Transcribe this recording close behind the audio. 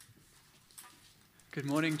Good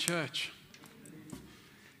morning, church.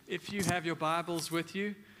 If you have your Bibles with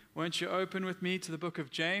you, won't you open with me to the book of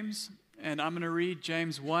James? And I'm going to read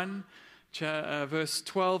James 1, verse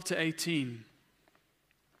 12 to 18.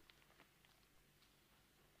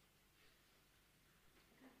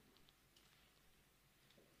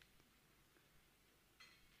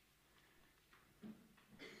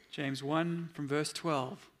 James 1 from verse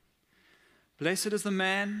 12. Blessed is the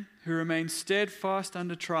man who remains steadfast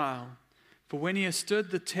under trial. For when he has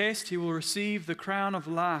stood the test, he will receive the crown of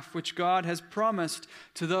life which God has promised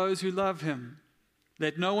to those who love him.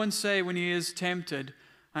 Let no one say when he is tempted,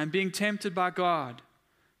 I am being tempted by God.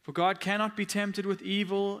 For God cannot be tempted with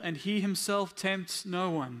evil, and he himself tempts no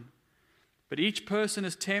one. But each person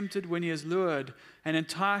is tempted when he is lured and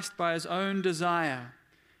enticed by his own desire.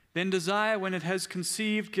 Then desire, when it has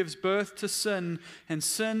conceived, gives birth to sin, and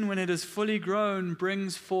sin, when it is fully grown,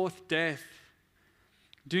 brings forth death.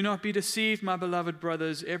 Do not be deceived, my beloved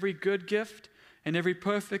brothers. Every good gift and every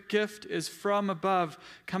perfect gift is from above,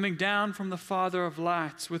 coming down from the Father of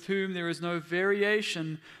lights, with whom there is no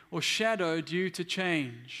variation or shadow due to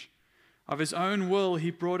change. Of his own will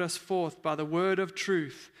he brought us forth by the word of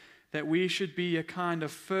truth, that we should be a kind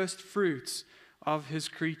of first fruits of his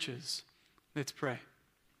creatures. Let's pray.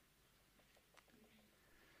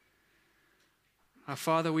 Our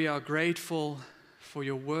Father, we are grateful for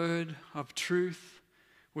your word of truth,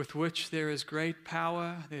 with which there is great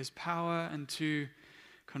power. There's power unto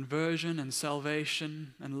conversion and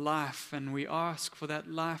salvation and life, and we ask for that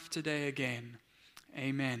life today again.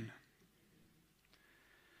 Amen.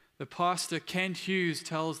 The pastor Kent Hughes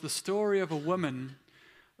tells the story of a woman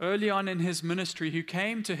early on in his ministry who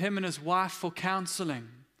came to him and his wife for counseling.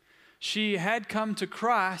 She had come to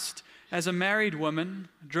Christ as a married woman,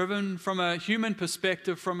 driven from a human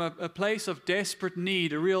perspective, from a place of desperate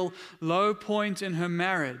need, a real low point in her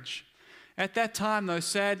marriage. At that time, though,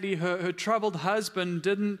 sadly, her troubled husband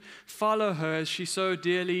didn't follow her as she so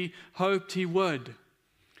dearly hoped he would.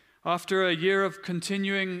 After a year of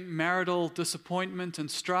continuing marital disappointment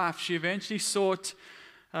and strife, she eventually sought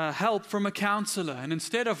help from a counselor. And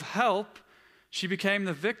instead of help, she became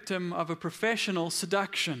the victim of a professional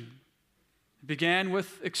seduction. It began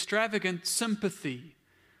with extravagant sympathy,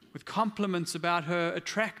 with compliments about her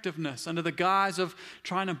attractiveness under the guise of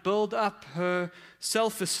trying to build up her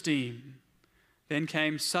self-esteem. Then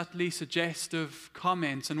came subtly suggestive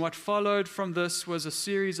comments, and what followed from this was a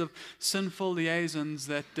series of sinful liaisons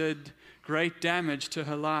that did great damage to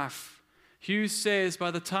her life. Hughes says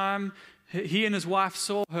by the time he and his wife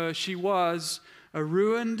saw her, she was a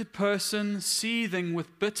ruined person seething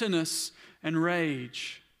with bitterness and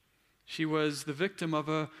rage. She was the victim of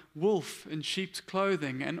a wolf in sheep's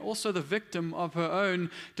clothing and also the victim of her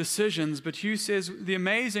own decisions. But Hughes says the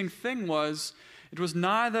amazing thing was, it was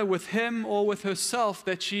neither with him or with herself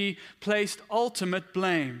that she placed ultimate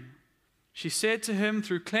blame. She said to him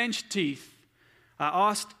through clenched teeth, I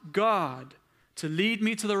asked God to lead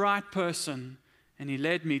me to the right person, and he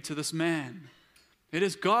led me to this man. It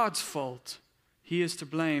is God's fault. He is to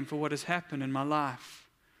blame for what has happened in my life.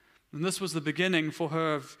 And this was the beginning for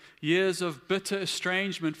her of years of bitter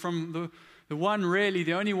estrangement from the one, really,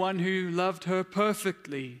 the only one who loved her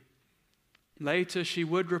perfectly. Later, she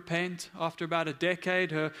would repent. After about a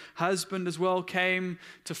decade, her husband as well came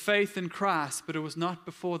to faith in Christ, but it was not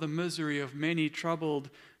before the misery of many troubled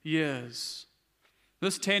years.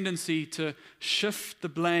 This tendency to shift the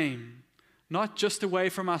blame, not just away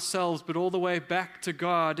from ourselves, but all the way back to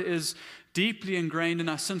God, is deeply ingrained in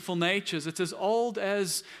our sinful natures. It's as old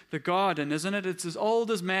as the garden, isn't it? It's as old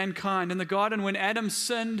as mankind. In the garden, when Adam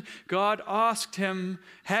sinned, God asked him,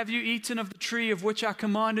 have you eaten of the tree of which I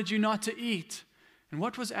commanded you not to eat? And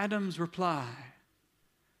what was Adam's reply?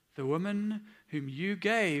 The woman whom you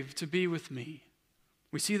gave to be with me.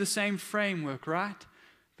 We see the same framework, right?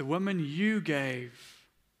 The woman you gave.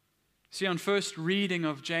 See, on first reading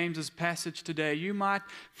of James's passage today, you might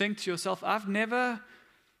think to yourself, I've never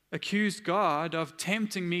accused God of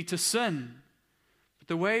tempting me to sin. But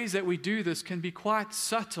the ways that we do this can be quite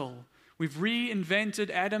subtle. We've reinvented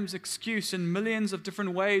Adam's excuse in millions of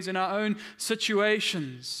different ways in our own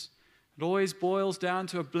situations. It always boils down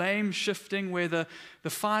to a blame shifting where the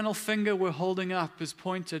final finger we're holding up is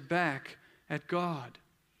pointed back at God.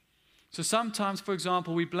 So sometimes, for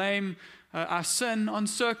example, we blame our sin on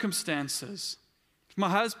circumstances. If my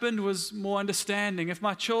husband was more understanding, if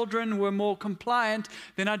my children were more compliant,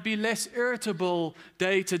 then I'd be less irritable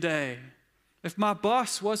day to day. If my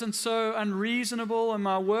boss wasn't so unreasonable and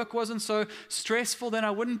my work wasn't so stressful, then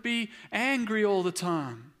I wouldn't be angry all the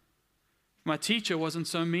time. If my teacher wasn't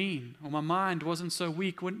so mean or my mind wasn't so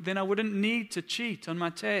weak, then I wouldn't need to cheat on my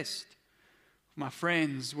test. If my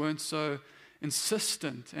friends weren't so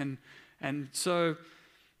insistent and so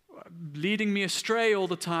leading me astray all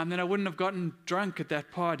the time, then I wouldn't have gotten drunk at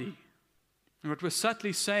that party. And what we're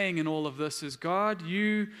subtly saying in all of this is, God,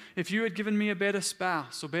 if you had given me a better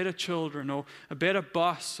spouse or better children or a better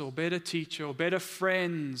boss or better teacher or better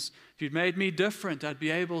friends, if you'd made me different, I'd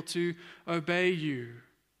be able to obey you.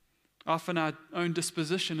 Often our own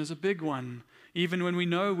disposition is a big one. Even when we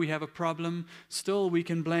know we have a problem, still we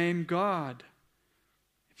can blame God.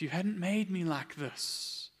 If you hadn't made me like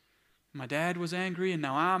this, my dad was angry and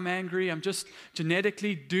now I'm angry, I'm just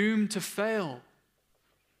genetically doomed to fail.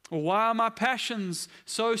 Or why are my passions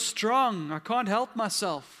so strong? I can't help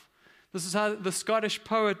myself. This is how the Scottish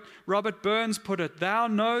poet Robert Burns put it. Thou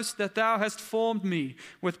knowest that thou hast formed me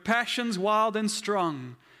with passions wild and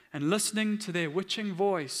strong, and listening to their witching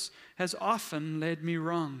voice has often led me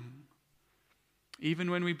wrong.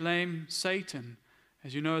 Even when we blame Satan,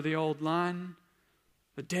 as you know the old line,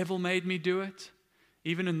 the devil made me do it.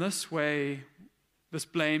 Even in this way, this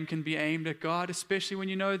blame can be aimed at God, especially when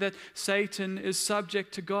you know that Satan is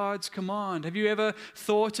subject to God's command. Have you ever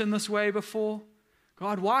thought in this way before?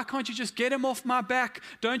 God, why can't you just get him off my back?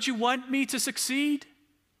 Don't you want me to succeed?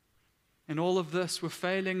 In all of this, we're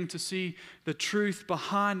failing to see the truth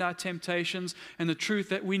behind our temptations and the truth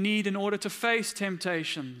that we need in order to face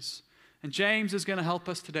temptations. And James is going to help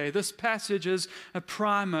us today. This passage is a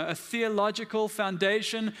primer, a theological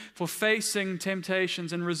foundation for facing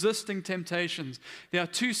temptations and resisting temptations. There are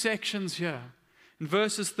two sections here. In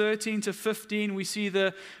verses 13 to 15, we see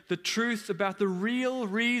the truth about the real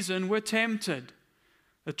reason we're tempted.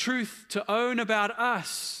 The truth to own about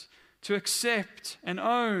us, to accept and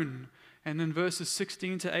own. And in verses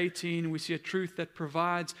 16 to 18, we see a truth that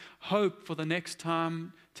provides hope for the next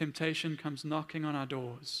time temptation comes knocking on our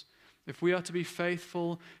doors. If we are to be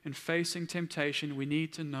faithful in facing temptation, we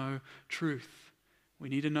need to know truth. We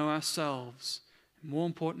need to know ourselves. And more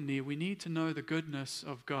importantly, we need to know the goodness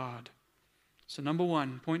of God. So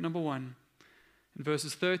point number one, in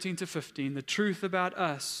verses 13 to 15, the truth about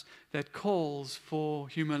us that calls for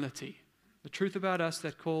humility. The truth about us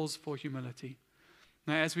that calls for humility.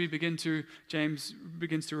 Now, as James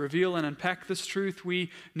begins to reveal and unpack this truth, we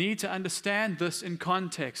need to understand this in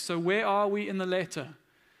context. So where are we in the letter?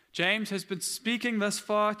 James has been speaking thus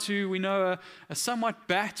far to, we know, a somewhat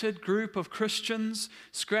battered group of Christians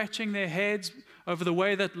scratching their heads over the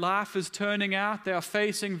way that life is turning out. They are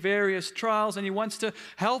facing various trials, and he wants to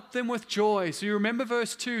help them with joy. So you remember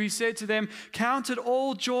verse 2, he said to them, "Count it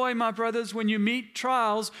all joy, my brothers, when you meet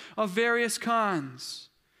trials of various kinds."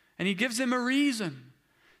 And he gives them a reason.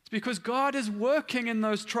 It's because God is working in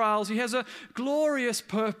those trials. He has a glorious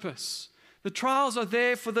purpose. The trials are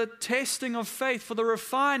there for the testing of faith, for the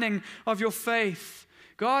refining of your faith.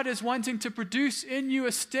 God is wanting to produce in you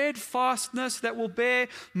a steadfastness that will bear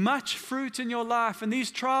much fruit in your life. And these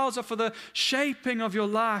trials are for the shaping of your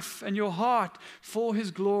life and your heart for His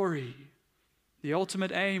glory. The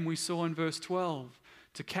ultimate aim we saw in verse 12,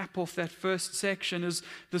 to cap off that first section, is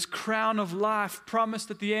this crown of life promised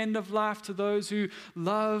at the end of life to those who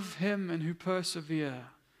love Him and who persevere.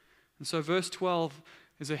 And so verse 12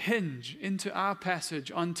 is a hinge into our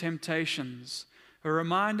passage on temptations. A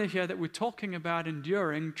reminder here that we're talking about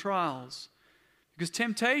enduring trials. Because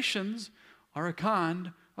temptations are a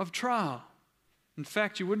kind of trial. In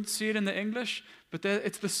fact, you wouldn't see it in the English, but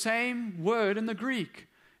it's the same word in the Greek.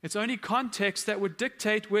 It's only context that would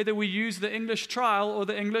dictate whether we use the English trial or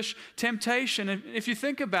the English temptation. And if you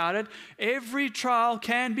think about it, every trial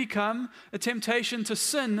can become a temptation to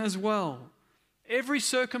sin as well. Every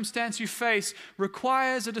circumstance you face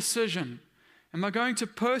requires a decision. Am I going to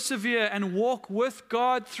persevere and walk with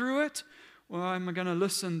God through it? Or am I going to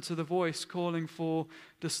listen to the voice calling for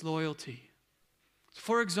disloyalty?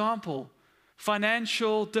 For example,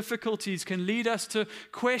 financial difficulties can lead us to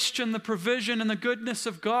question the provision and the goodness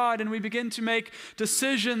of God, and we begin to make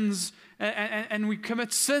decisions and we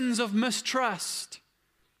commit sins of mistrust.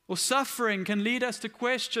 Or suffering can lead us to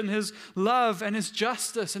question His love and His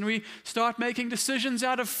justice, and we start making decisions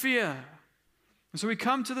out of fear. And so we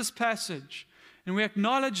come to this passage, and we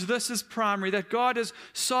acknowledge this as primary, that God is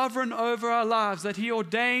sovereign over our lives, that He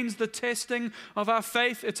ordains the testing of our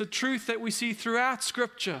faith. It's a truth that we see throughout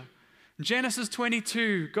Scripture. In Genesis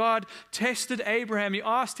 22, God tested Abraham. He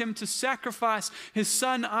asked him to sacrifice his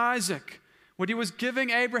son Isaac. What He was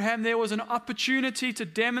giving Abraham there was an opportunity to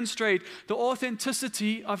demonstrate the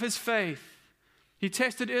authenticity of his faith. He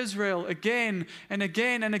tested Israel again and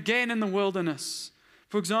again and again in the wilderness.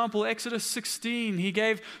 For example, Exodus 16, He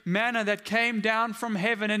gave manna that came down from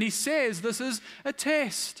heaven, and He says this is a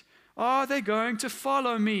test Are they going to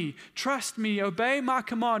follow me, trust me, obey my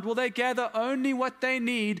command? Will they gather only what they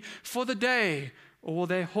need for the day, or will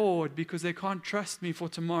they hoard because they can't trust me for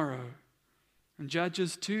tomorrow? In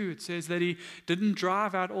Judges 2, it says that he didn't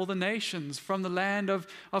drive out all the nations from the land of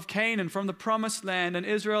Canaan, from the promised land, and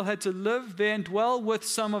Israel had to live there and dwell with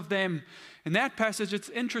some of them. In that passage, it's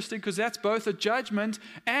interesting because that's both a judgment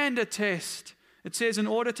and a test. It says, in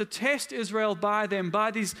order to test Israel by them, by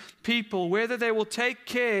these people, whether they will take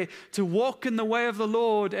care to walk in the way of the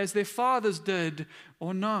Lord as their fathers did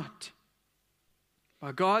or not.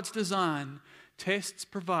 By God's design, tests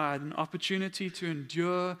provide an opportunity to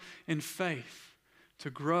endure in faith, to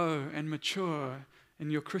grow and mature in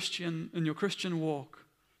your Christian walk.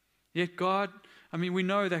 Yet we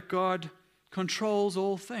know that God controls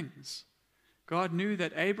all things. God knew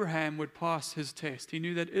that Abraham would pass his test. He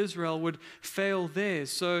knew that Israel would fail theirs.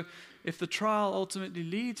 So if the trial ultimately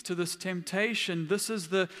leads to this temptation, this is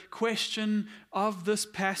the question of this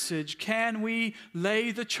passage. Can we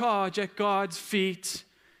lay the charge at God's feet?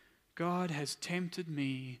 God has tempted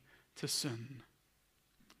me to sin.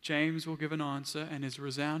 James will give an answer, and his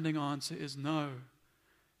resounding answer is no.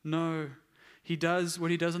 No.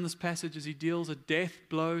 What he does in this passage is he deals a death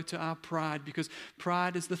blow to our pride, because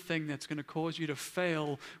pride is the thing that's going to cause you to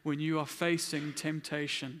fail when you are facing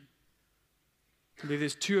temptation. I believe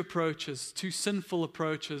there's two sinful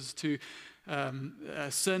approaches to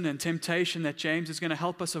sin and temptation that James is going to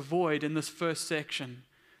help us avoid in this first section.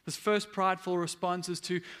 This first prideful response is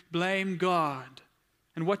to blame God.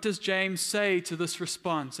 And what does James say to this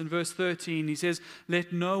response? In verse 13, he says,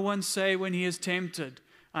 "Let no one say when he is tempted,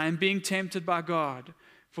 I am being tempted by God.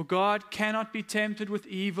 For God cannot be tempted with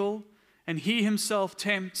evil, and he himself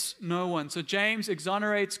tempts no one." So James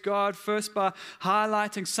exonerates God first by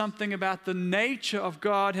highlighting something about the nature of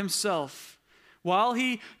God himself. While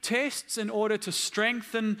he tests in order to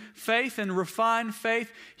strengthen faith and refine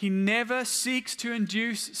faith, he never seeks to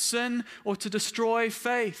induce sin or to destroy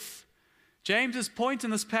faith. James's point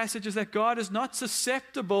in this passage is that God is not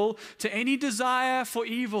susceptible to any desire for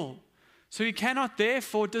evil. So he cannot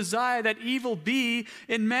therefore desire that evil be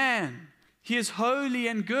in man. He is holy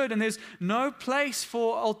and good, and there's no place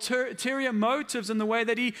for ulterior motives in the way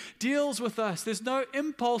that he deals with us. There's no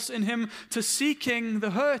impulse in him to seeking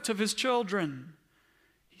the hurt of his children.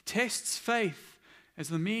 He tests faith as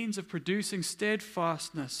the means of producing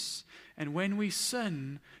steadfastness. And when we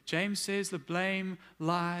sin, James says the blame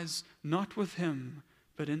lies not with him,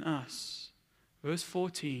 but in us. Verse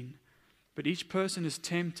 14, "But each person is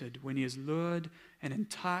tempted when he is lured and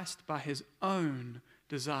enticed by his own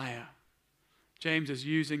desire." James is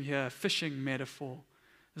using here a fishing metaphor.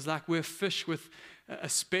 It's like we're fish with a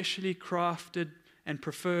specially crafted and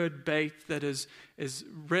preferred bait that is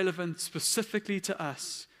relevant specifically to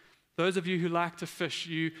us. Those of you who like to fish,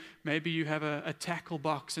 maybe you have a tackle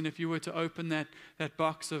box, and if you were to open that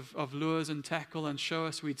box of lures and tackle and show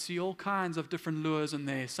us, we'd see all kinds of different lures in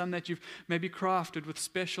there. Some that you've maybe crafted with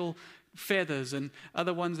special feathers, and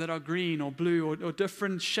other ones that are green or blue or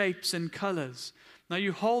different shapes and colors. Now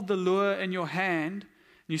you hold the lure in your hand,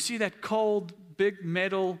 and you see that cold, big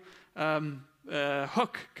metal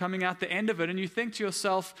hook coming out the end of it, and you think to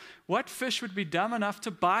yourself, what fish would be dumb enough to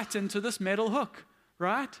bite into this metal hook,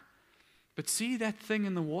 right? But see that thing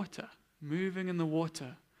in the water, moving in the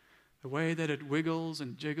water, the way that it wiggles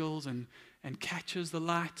and jiggles and catches the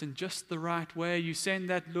light in just the right way. You send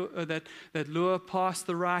that lure past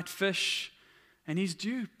the right fish, and he's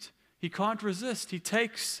duped. He can't resist. He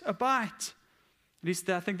takes a bite. At least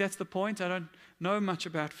I think that's the point. I don't know much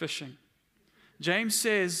about fishing. James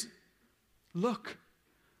says, look,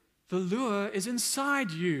 the lure is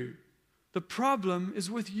inside you. The problem is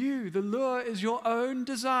with you. The lure is your own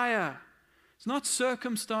desire. It's not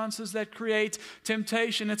circumstances that create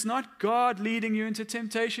temptation. It's not God leading you into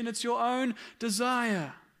temptation. It's your own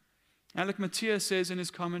desire. Alec Matthias says in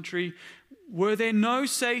his commentary, were there no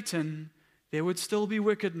Satan, there would still be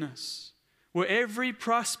wickedness. Were every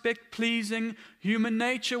prospect pleasing, human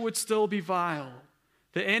nature would still be vile.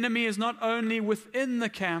 The enemy is not only within the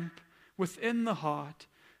camp, within the heart.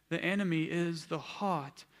 The enemy is the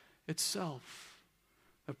heart itself.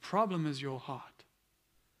 The problem is your heart.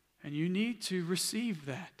 And you need to receive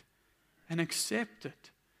that and accept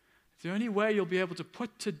it. It's the only way you'll be able to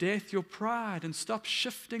put to death your pride and stop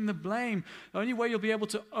shifting the blame. The only way you'll be able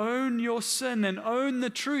to own your sin and own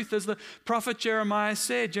the truth, as the prophet Jeremiah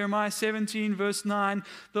said, Jeremiah 17 verse 9,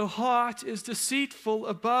 the heart is deceitful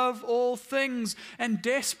above all things and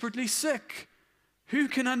desperately sick. Who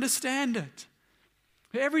can understand it?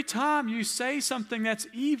 Every time you say something that's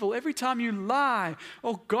evil, every time you lie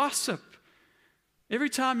or gossip, Every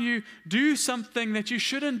time you do something that you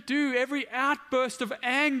shouldn't do, every outburst of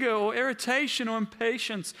anger or irritation or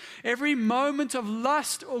impatience, every moment of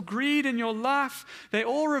lust or greed in your life, they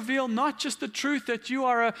all reveal not just the truth that you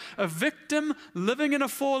are a victim living in a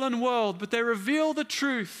fallen world, but they reveal the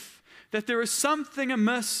truth that there is something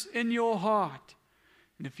amiss in your heart.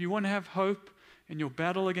 And if you want to have hope in your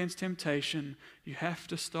battle against temptation, you have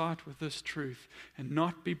to start with this truth and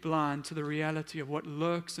not be blind to the reality of what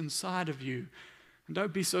lurks inside of you. And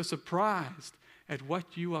don't be so surprised at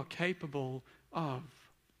what you are capable of.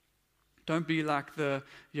 Don't be like the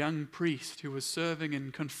young priest who was serving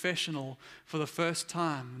in confessional for the first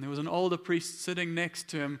time. And there was an older priest sitting next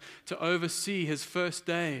to him to oversee his first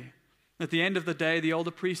day. At the end of the day, the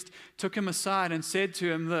older priest took him aside and said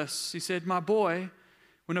to him this. He said, "My boy,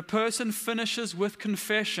 when a person finishes with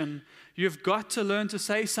confession, you've got to learn to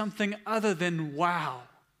say something other than wow."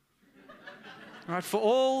 Right? For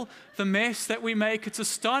all the mess that we make, it's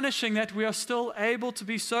astonishing that we are still able to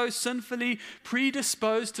be so sinfully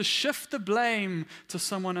predisposed to shift the blame to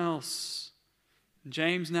someone else. And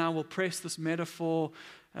James now will press this metaphor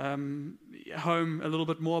home a little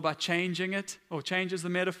bit more by changing it, or changes the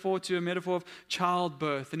metaphor to a metaphor of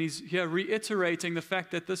childbirth. And he's here reiterating the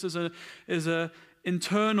fact that this is a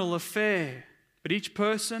internal affair. But each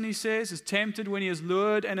person, he says, is tempted when he is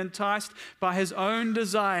lured and enticed by his own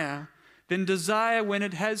desire. Then desire, when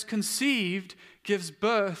it has conceived, gives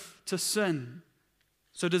birth to sin.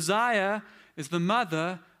 So desire is the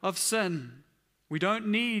mother of sin. We don't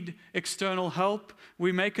need external help.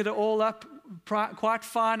 We make it all up quite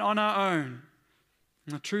fine on our own.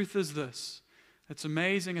 And the truth is this. It's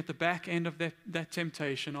amazing at the back end of that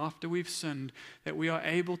temptation, after we've sinned, that we are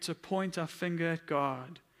able to point our finger at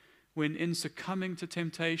God, when in succumbing to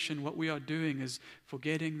temptation, what we are doing is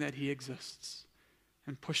forgetting that He exists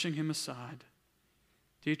and pushing Him aside.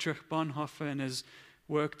 Dietrich Bonhoeffer, in his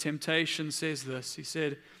work Temptation, says this. He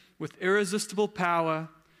said, "With irresistible power,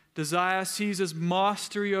 desire seizes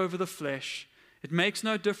mastery over the flesh. It makes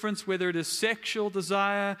no difference whether it is sexual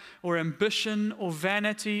desire or ambition or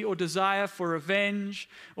vanity or desire for revenge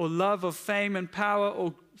or love of fame and power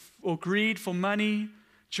or greed for money.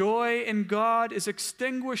 Joy in God is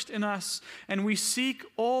extinguished in us, and we seek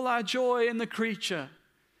all our joy in the creature.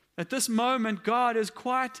 At this moment, God is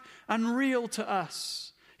quite unreal to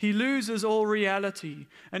us. He loses all reality,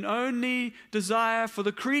 and only desire for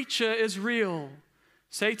the creature is real.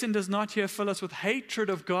 Satan does not here fill us with hatred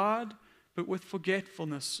of God, but with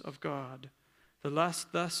forgetfulness of God. The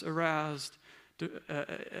lust thus aroused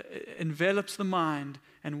envelops the mind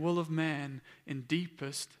and will of man in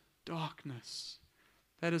deepest darkness."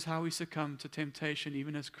 That is how we succumb to temptation,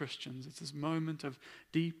 even as Christians. It's this moment of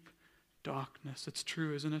deep darkness. It's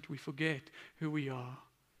true, isn't it? We forget who we are.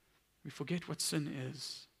 We forget what sin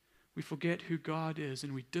is. We forget who God is,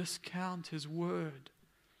 and we discount His word.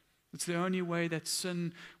 It's the only way that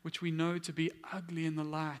sin, which we know to be ugly in the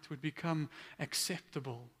light, would become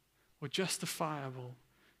acceptable or justifiable,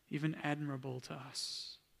 even admirable to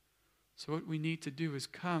us. So what we need to do is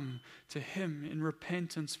come to Him in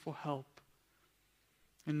repentance for help.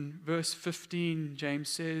 In verse 15, James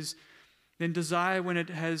says, "Then desire, when it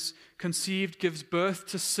has conceived, gives birth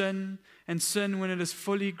to sin, and sin, when it is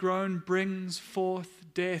fully grown, brings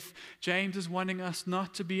forth death." James is wanting us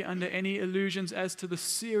not to be under any illusions as to the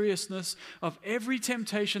seriousness of every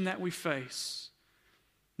temptation that we face,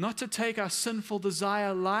 not to take our sinful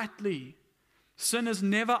desire lightly. Sin is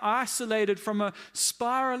never isolated from a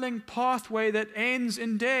spiraling pathway that ends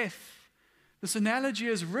in death. This analogy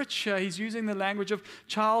is rich here. He's using the language of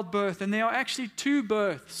childbirth, and there are actually two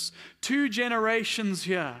births, two generations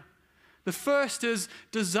here. The first is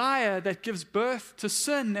desire that gives birth to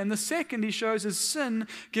sin, and the second, he shows, is sin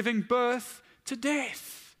giving birth to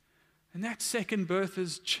death. And that second birth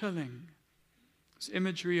is chilling. This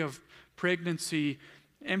imagery of pregnancy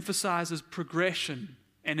emphasizes progression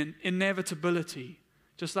and inevitability.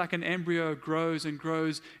 Just like an embryo grows and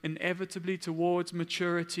grows inevitably towards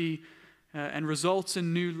maturity, and results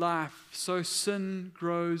in new life, so sin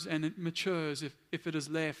grows and it matures if it is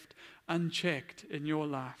left unchecked in your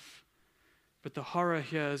life. But the horror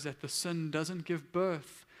here is that the sin doesn't give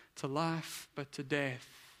birth to life, but to death.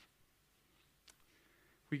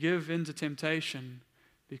 We give in to temptation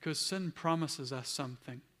because sin promises us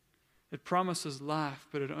something. It promises life,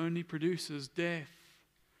 but it only produces death.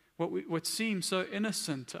 What seems so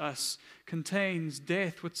innocent to us contains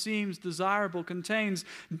death. What seems desirable contains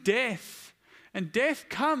death. And death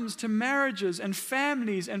comes to marriages and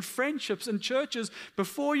families and friendships and churches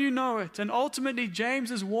before you know it. And ultimately, James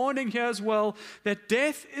is warning here as well that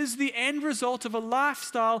death is the end result of a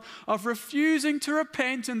lifestyle of refusing to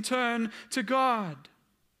repent and turn to God.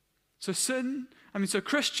 So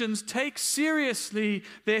Christians take seriously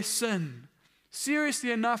their sin,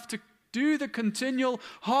 seriously enough to do the continual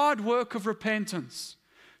hard work of repentance.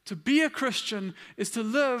 To be a Christian is to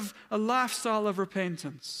live a lifestyle of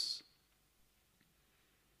repentance.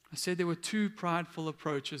 I said there were two prideful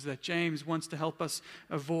approaches that James wants to help us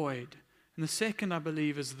avoid. And the second, I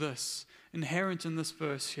believe, is this, inherent in this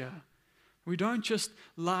verse here. We don't just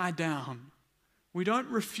lie down. We don't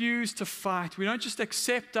refuse to fight. We don't just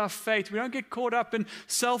accept our fate. We don't get caught up in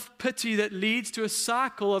self-pity that leads to a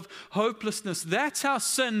cycle of hopelessness. That's how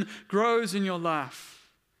sin grows in your life.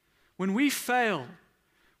 When we fail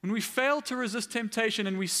to resist temptation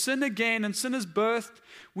and we sin again and sin is birthed,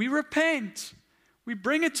 we repent. We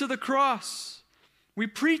bring it to the cross. We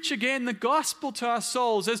preach again the gospel to our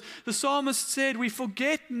souls. As the psalmist said, we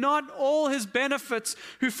forget not all his benefits,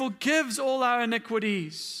 who forgives all our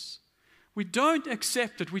iniquities. We don't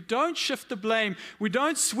accept it. We don't shift the blame. We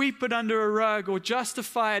don't sweep it under a rug or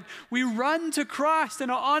justify it. We run to Christ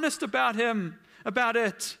and are honest about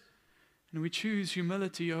it. And we choose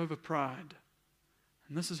humility over pride.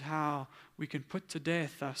 And this is how we can put to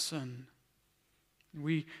death our sin.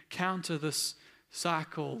 We counter this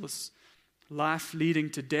cycle, this life leading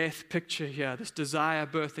to death picture here, this desire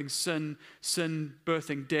birthing sin, sin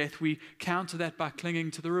birthing death. We counter that by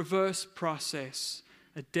clinging to the reverse process,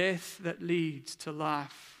 a death that leads to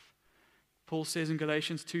life. Paul says in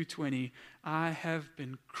Galatians 2:20, I have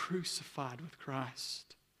been crucified with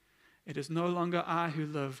Christ. It is no longer I who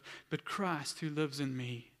live, but Christ who lives in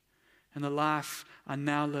me. And the life I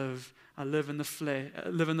now live, I live in the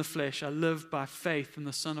flesh. I live by faith in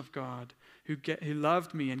the Son of God, who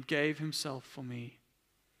loved me and gave himself for me.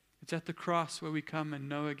 It's at the cross where we come and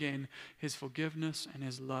know again his forgiveness and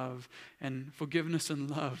his love. And forgiveness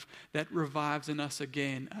and love that revives in us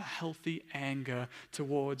again a healthy anger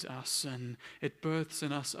towards our sin. It births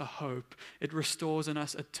in us a hope. It restores in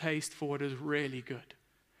us a taste for what is really good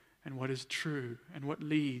and what is true and what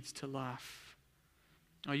leads to life.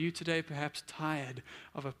 Are you today perhaps tired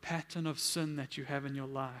of a pattern of sin that you have in your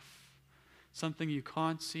life? Something you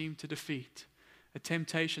can't seem to defeat. A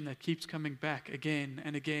temptation that keeps coming back again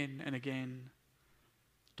and again and again.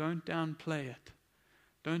 Don't downplay it.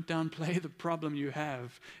 Don't downplay the problem you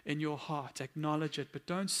have in your heart. Acknowledge it, but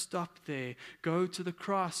don't stop there. Go to the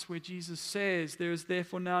cross where Jesus says, there is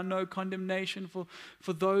therefore now no condemnation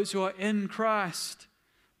for those who are in Christ.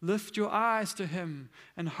 Lift your eyes to him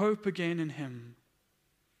and hope again in him.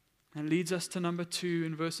 And leads us to number 2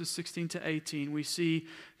 in verses 16 to 18. We see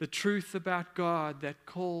the truth about God that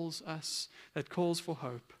calls for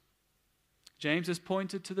hope. James has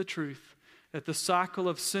pointed to the truth that the cycle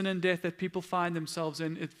of sin and death that people find themselves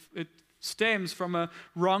in, it stems from a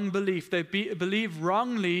wrong belief. They believe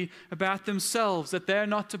wrongly about themselves, that they're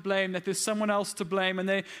not to blame, that there's someone else to blame, and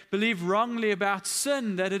they believe wrongly about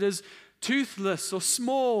sin, that it is toothless or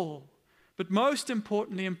small. But most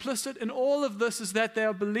importantly, implicit in all of this is that they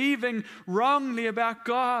are believing wrongly about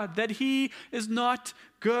God, that he is not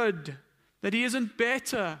good, that he isn't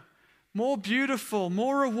better, more beautiful,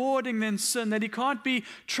 more rewarding than sin, that he can't be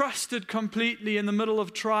trusted completely in the middle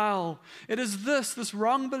of trial. It is this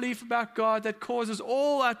wrong belief about God that causes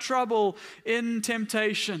all our trouble in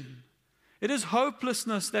temptation. It is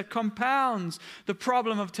hopelessness that compounds the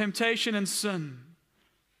problem of temptation and sin.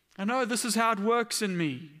 I know this is how it works in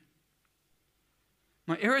me.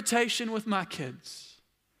 My irritation with my kids,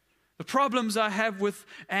 the problems I have with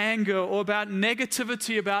anger or about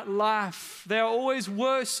negativity about life, they are always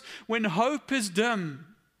worse when hope is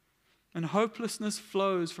dim and hopelessness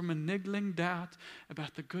flows from a niggling doubt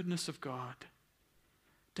about the goodness of God.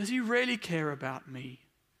 Does he really care about me?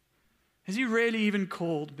 Has he really even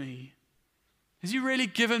called me? Has he really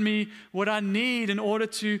given me what I need in order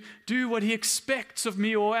to do what he expects of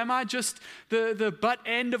me? Or am I just the butt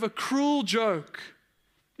end of a cruel joke?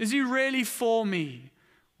 Is he really for me?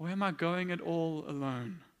 Or am I going it all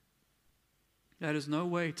alone? That is no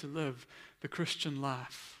way to live the Christian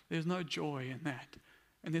life. There's no joy in that.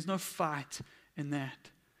 And there's no fight in that.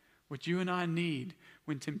 What you and I need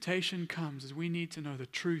when temptation comes is we need to know the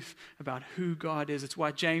truth about who God is. It's why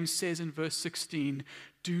James says in verse 16,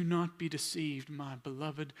 do not be deceived, my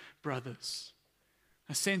beloved brothers.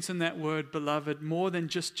 A sense in that word, beloved, more than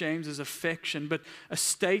just James's affection, but a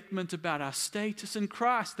statement about our status in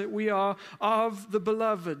Christ, that we are of the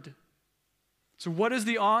beloved. So what is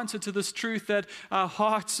the answer to this truth that our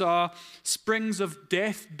hearts are springs of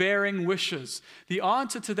death-bearing wishes? The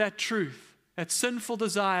answer to that truth, that sinful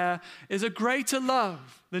desire, is a greater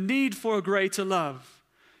love, the need for a greater love.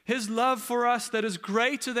 His love for us that is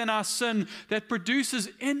greater than our sin, that produces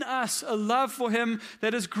in us a love for Him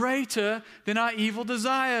that is greater than our evil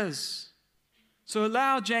desires. So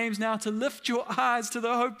allow James now to lift your eyes to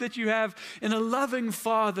the hope that you have in a loving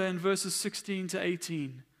Father in verses 16 to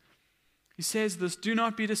 18. He says this, "Do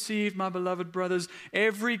not be deceived, my beloved brothers.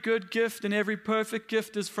 Every good gift and every perfect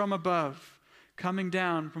gift is from above, coming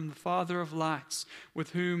down from the Father of lights,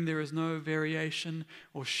 with whom there is no variation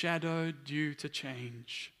or shadow due to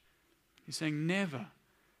change." He's saying never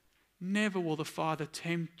will the Father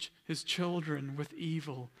tempt His children with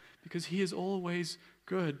evil, because He is always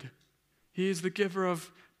good. He is the giver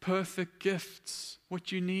of perfect gifts,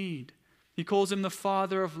 what you need. He calls Him the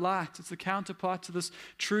Father of light. It's the counterpart to this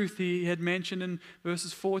truth He had mentioned in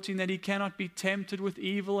verses 14, that He cannot be tempted with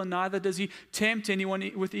evil, and neither does He tempt anyone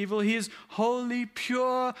with evil. He is holy,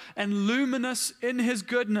 pure, and luminous in His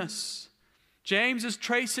goodness. James is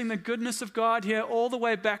tracing the goodness of God here all the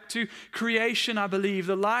way back to creation, I believe.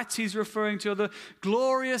 The lights he's referring to are the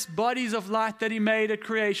glorious bodies of light that He made at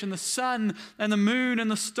creation, the sun and the moon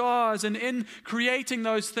and the stars. And in creating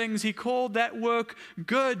those things, He called that work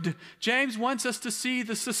good. James wants us to see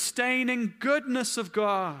the sustaining goodness of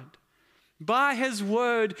God. By His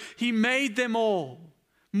word, He made them all,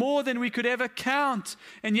 more than we could ever count,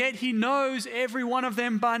 and yet He knows every one of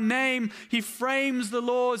them by name. He frames the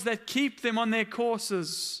laws that keep them on their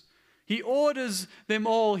courses. He orders them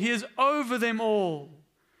all. He is over them all.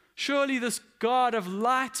 Surely this God of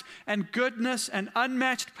light and goodness and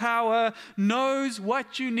unmatched power knows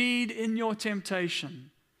what you need in your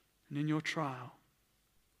temptation and in your trial.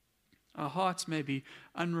 Our hearts may be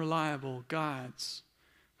unreliable guides,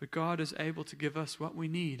 but God is able to give us what we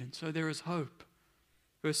need, and so there is hope.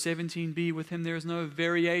 Verse 17b, with Him there is no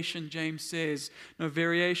variation, James says, no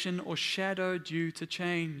variation or shadow due to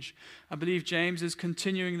change. I believe James is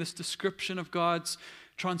continuing this description of God's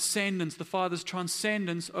transcendence, the Father's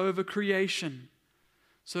transcendence over creation.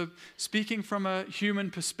 So speaking from a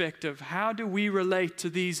human perspective, how do we relate to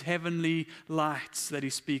these heavenly lights that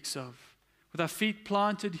He speaks of? With our feet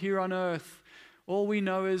planted here on earth, all we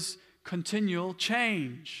know is continual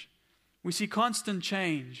change. We see constant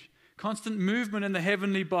change. Constant movement in the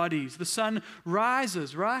heavenly bodies. The sun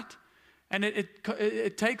rises, right? And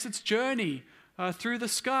it takes its journey through the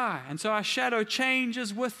sky. And so our shadow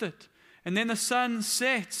changes with it. And then the sun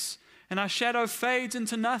sets and our shadow fades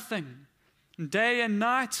into nothing. And day and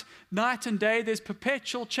night, night and day, there's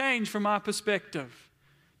perpetual change from our perspective.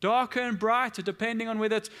 Darker and brighter, depending on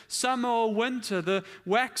whether it's summer or winter, the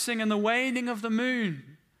waxing and the waning of the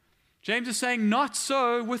moon. James is saying, not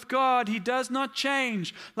so with God. He does not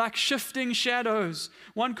change like shifting shadows.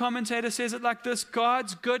 One commentator says it like this: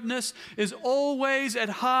 God's goodness is always at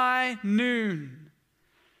high noon.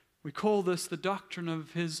 We call this the doctrine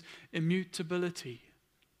of His immutability,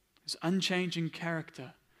 His unchanging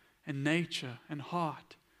character and nature and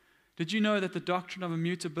heart. Did you know that the doctrine of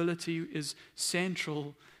immutability is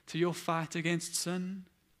central to your fight against sin?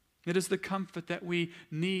 It is the comfort that we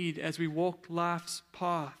need as we walk life's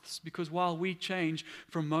paths, because while we change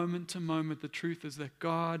from moment to moment, the truth is that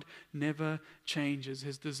God never changes.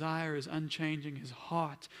 His desire is unchanging. His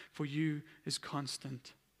heart for you is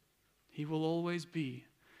constant. He will always be,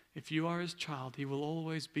 if you are His child, He will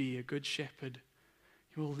always be a good shepherd.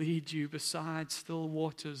 He will lead you beside still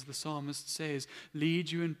waters, the psalmist says,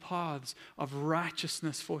 lead you in paths of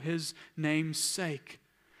righteousness for His name's sake.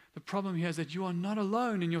 The problem here is that you are not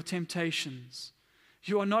alone in your temptations.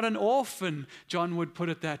 You are not an orphan, John would put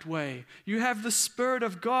it that way. You have the Spirit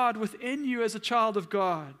of God within you as a child of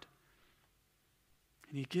God.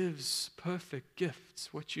 And He gives perfect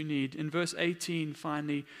gifts, what you need. In verse 18,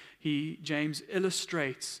 finally, James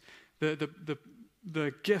illustrates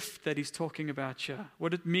the gift that he's talking about here.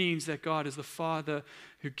 What it means that God is the Father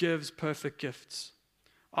who gives perfect gifts.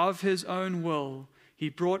 Of His own will, He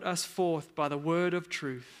brought us forth by the word of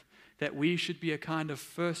truth, that we should be a kind of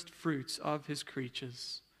first fruits of His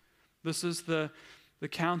creatures. This is the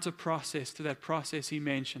counter process to that process He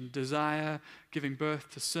mentioned: desire, giving birth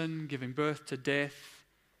to sin, giving birth to death.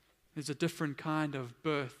 There's a different kind of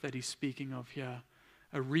birth that He's speaking of here,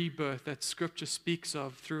 a rebirth that Scripture speaks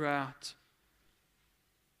of throughout.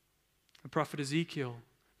 The prophet Ezekiel,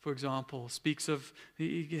 for example, speaks of,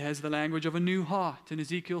 he has the language of a new heart in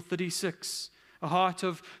Ezekiel 36. a heart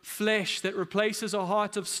of flesh that replaces a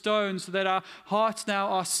heart of stone, so that our hearts now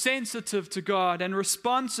are sensitive to God and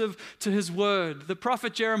responsive to His word. The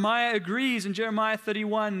prophet Jeremiah agrees in Jeremiah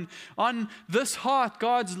 31, on this heart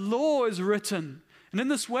God's law is written. And in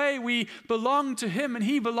this way we belong to Him and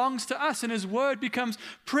He belongs to us, and His word becomes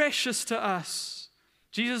precious to us.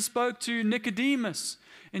 Jesus spoke to Nicodemus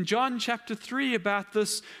in John chapter 3 about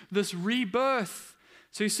this rebirth.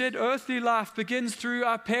 So He said earthly life begins through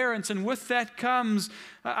our parents, and with that comes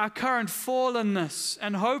our current fallenness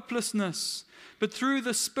and hopelessness. But through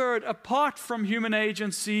the Spirit, apart from human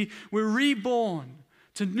agency, we're reborn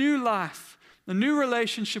to new life, a new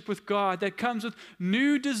relationship with God that comes with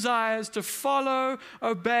new desires to follow,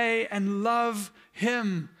 obey, and love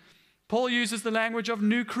Him. Paul uses the language of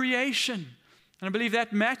new creation. And I believe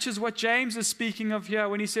that matches what James is speaking of here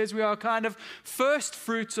when he says we are kind of first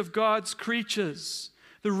fruits of God's creatures.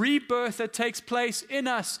 The rebirth that takes place in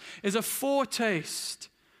us is a foretaste,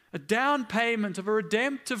 a down payment of a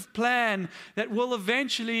redemptive plan that will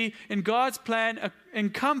eventually, in God's plan,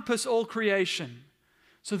 encompass all creation.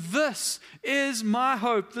 So this is my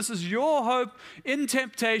hope. This is your hope in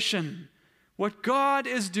temptation. What God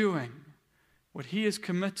is doing, what He is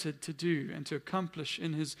committed to do and to accomplish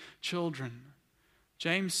in His children.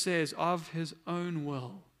 James says, of His own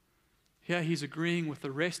will. Here he's agreeing with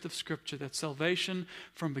the rest of Scripture that salvation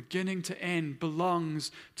from beginning to end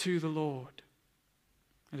belongs to the Lord.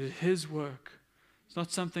 It is His work. It's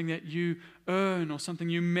not something that you earn or something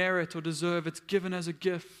you merit or deserve. It's given as a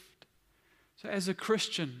gift. So as a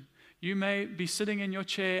Christian, you may be sitting in your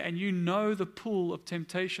chair and you know the pull of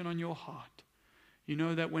temptation on your heart. You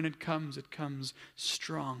know that when it comes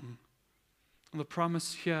strong. And the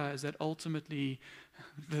promise here is that ultimately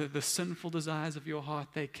the sinful desires of your heart,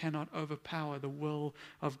 they cannot overpower the will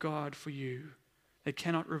of God for you. They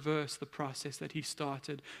cannot reverse the process that He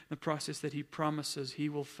started, the process that He promises He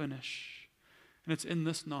will finish. And it's in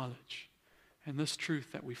this knowledge and this truth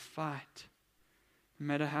that we fight. No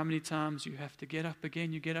matter how many times you have to get up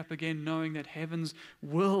again, you get up again knowing that heaven's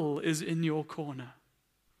will is in your corner.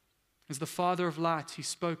 As the Father of lights, He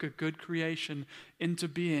spoke a good creation into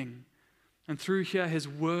being. And through here, His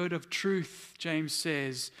word of truth, James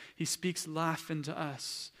says, He speaks life into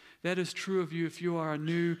us. That is true of you if you are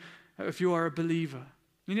a believer.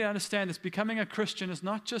 You need to understand this. Becoming a Christian is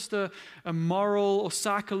not just a moral or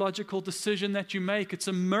psychological decision that you make. It's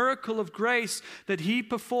a miracle of grace that He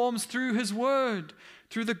performs through His word,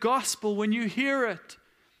 through the gospel when you hear it,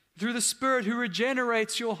 through the Spirit who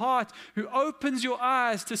regenerates your heart, who opens your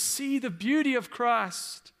eyes to see the beauty of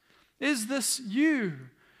Christ. Is this you?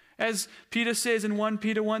 As Peter says in 1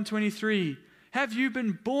 Peter 1:23, have you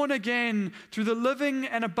been born again through the living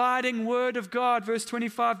and abiding word of God? Verse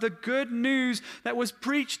 25, the good news that was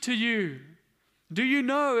preached to you. Do you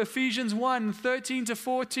know, Ephesians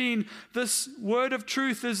 1:13-14, this word of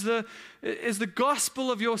truth is the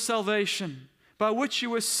gospel of your salvation, by which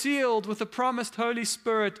you were sealed with the promised Holy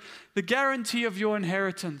Spirit, the guarantee of your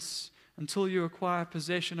inheritance, until you acquire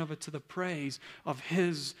possession of it to the praise of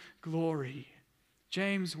His glory.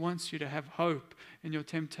 James wants you to have hope in your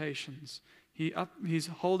temptations. He's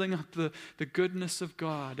holding up the goodness of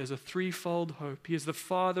God as a threefold hope. He is the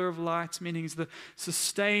Father of lights, meaning He's the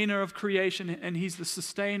sustainer of creation, and He's the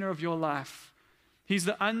sustainer of your life. He's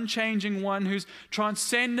the unchanging one who's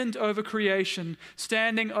transcendent over creation,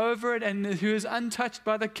 standing over it, and who is untouched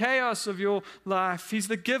by the chaos of your life. He's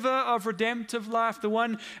the giver of redemptive life, the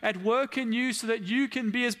one at work in you so that you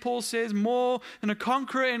can be, as Paul says, more than a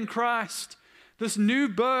conqueror in Christ. This new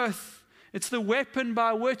birth, it's the weapon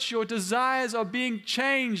by which your desires are being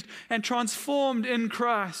changed and transformed in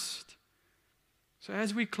Christ. So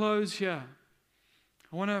as we close here,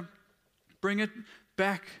 I want to bring it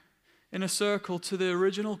back in a circle to the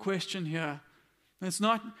original question here. It's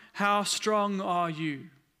not how strong are you?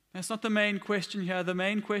 That's not the main question here. The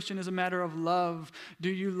main question is a matter of love. Do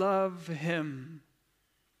you love Him?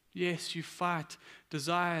 Yes, you fight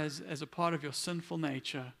desires as a part of your sinful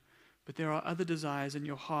nature. But there are other desires in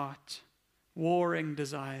your heart, warring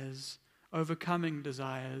desires, overcoming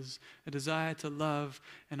desires, a desire to love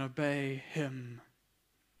and obey Him.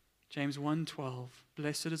 James 1:12,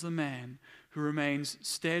 blessed is the man who remains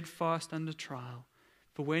steadfast under trial,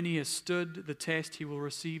 for when he has stood the test, he will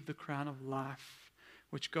receive the crown of life,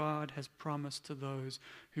 which God has promised to those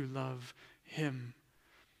who love Him.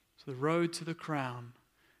 So the road to the crown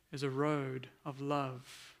is a road of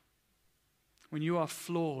love. When you are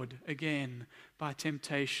flawed again by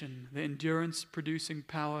temptation, the endurance-producing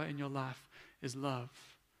power in your life is love.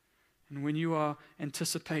 And when you are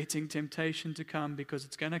anticipating temptation to come, because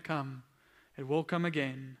it's going to come, it will come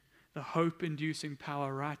again, the hope-inducing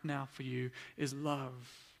power right now for you is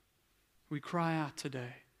love. We cry out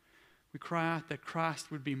today. We cry out that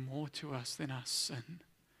Christ would be more to us than our sin.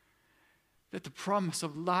 That the promise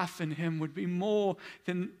of life in Him would be more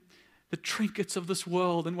than the trinkets of this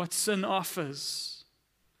world and what sin offers.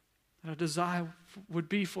 That our desire would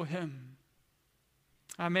be for Him.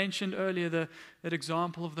 I mentioned earlier that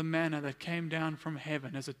example of the manna that came down from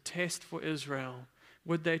heaven as a test for Israel.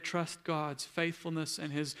 Would they trust God's faithfulness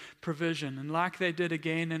and His provision? And like they did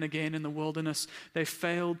again and again in the wilderness, they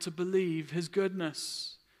failed to believe His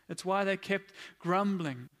goodness. That's why they kept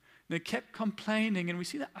grumbling. They kept complaining, and we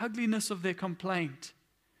see the ugliness of their complaint.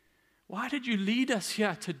 Why did you lead us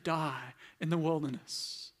here to die in the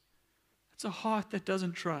wilderness? It's a heart that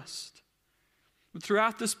doesn't trust. But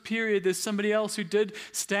throughout this period, there's somebody else who did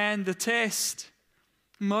stand the test.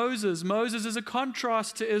 Moses. Moses is a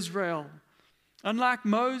contrast to Israel.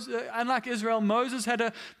 Unlike Israel, Moses had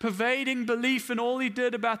a pervading belief in all he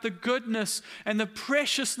did about the goodness and the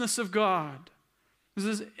preciousness of God.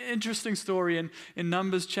 There's this interesting story in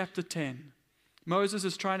Numbers chapter 10. Moses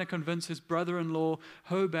is trying to convince his brother-in-law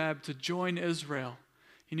Hobab to join Israel.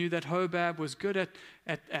 He knew that Hobab was good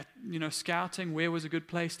at scouting where was a good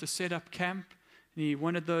place to set up camp. And he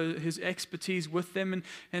wanted his expertise with them.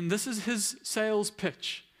 And this is his sales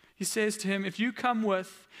pitch. He says to him, if you come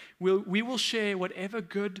with, we will share whatever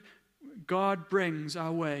good God brings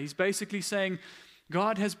our way. He's basically saying,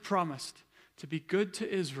 God has promised to be good to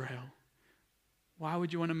Israel. Why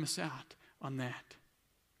would you want to miss out on that?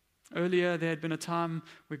 Earlier, there had been a time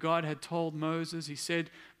where God had told Moses, He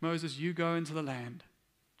said, Moses, you go into the land.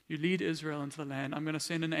 You lead Israel into the land. I'm going to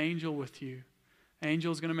send an angel with you.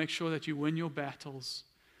 Angel is going to make sure that you win your battles.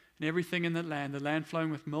 And everything in that land, the land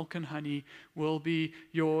flowing with milk and honey, will be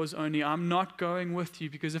yours. Only I'm not going with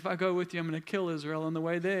you, because if I go with you, I'm going to kill Israel on the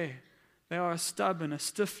way there. They are a stubborn, a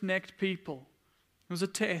stiff-necked people. It was a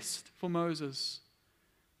test for Moses.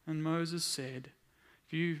 And Moses said,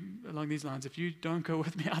 along these lines, if you don't go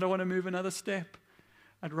with me, I don't want to move another step.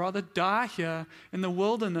 I'd rather die here in the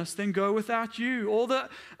wilderness than go without you. All the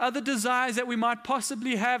other desires that we might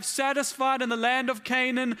possibly have satisfied in the land of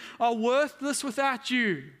Canaan are worthless without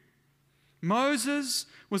you. Moses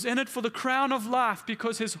was in it for the crown of life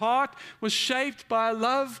because his heart was shaped by a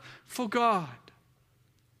love for God.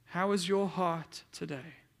 How is your heart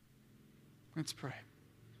today? Let's pray.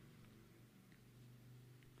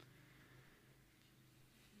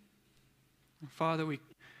 Father, we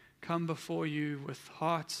come before you with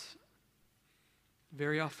hearts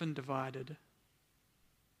very often divided.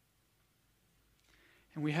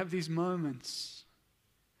 And we have these moments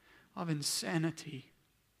of insanity.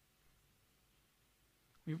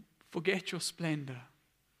 We forget your splendor,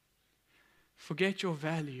 forget your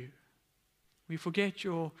value. We forget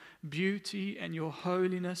your beauty and your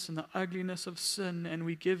holiness and the ugliness of sin, and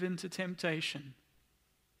we give in to temptation.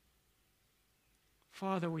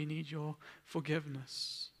 Father, we need your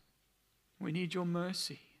forgiveness. We need your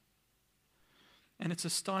mercy. And it's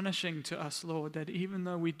astonishing to us, Lord, that even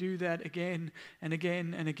though we do that again and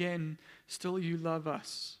again and again, still you love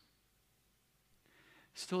us.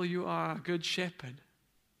 Still you are a good shepherd.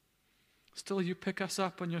 Still you pick us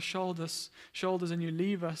up on your shoulders and you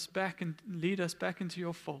lead us back into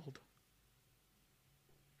your fold.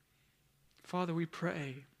 Father, we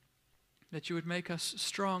pray that you would make us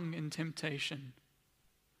strong in temptation.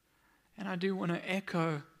 And I do want to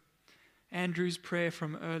echo Andrew's prayer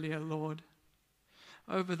from earlier, Lord,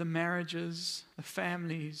 over the marriages, the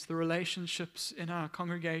families, the relationships in our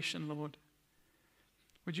congregation, Lord.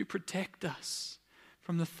 Would you protect us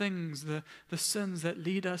from the things, the sins that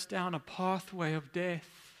lead us down a pathway of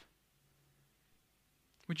death?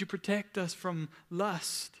 Would you protect us from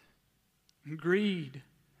lust and greed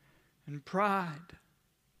and pride?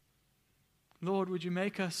 Lord, would you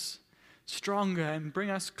make us stronger and bring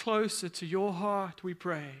us closer to your heart, we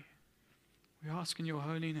pray. We ask in your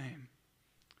holy name.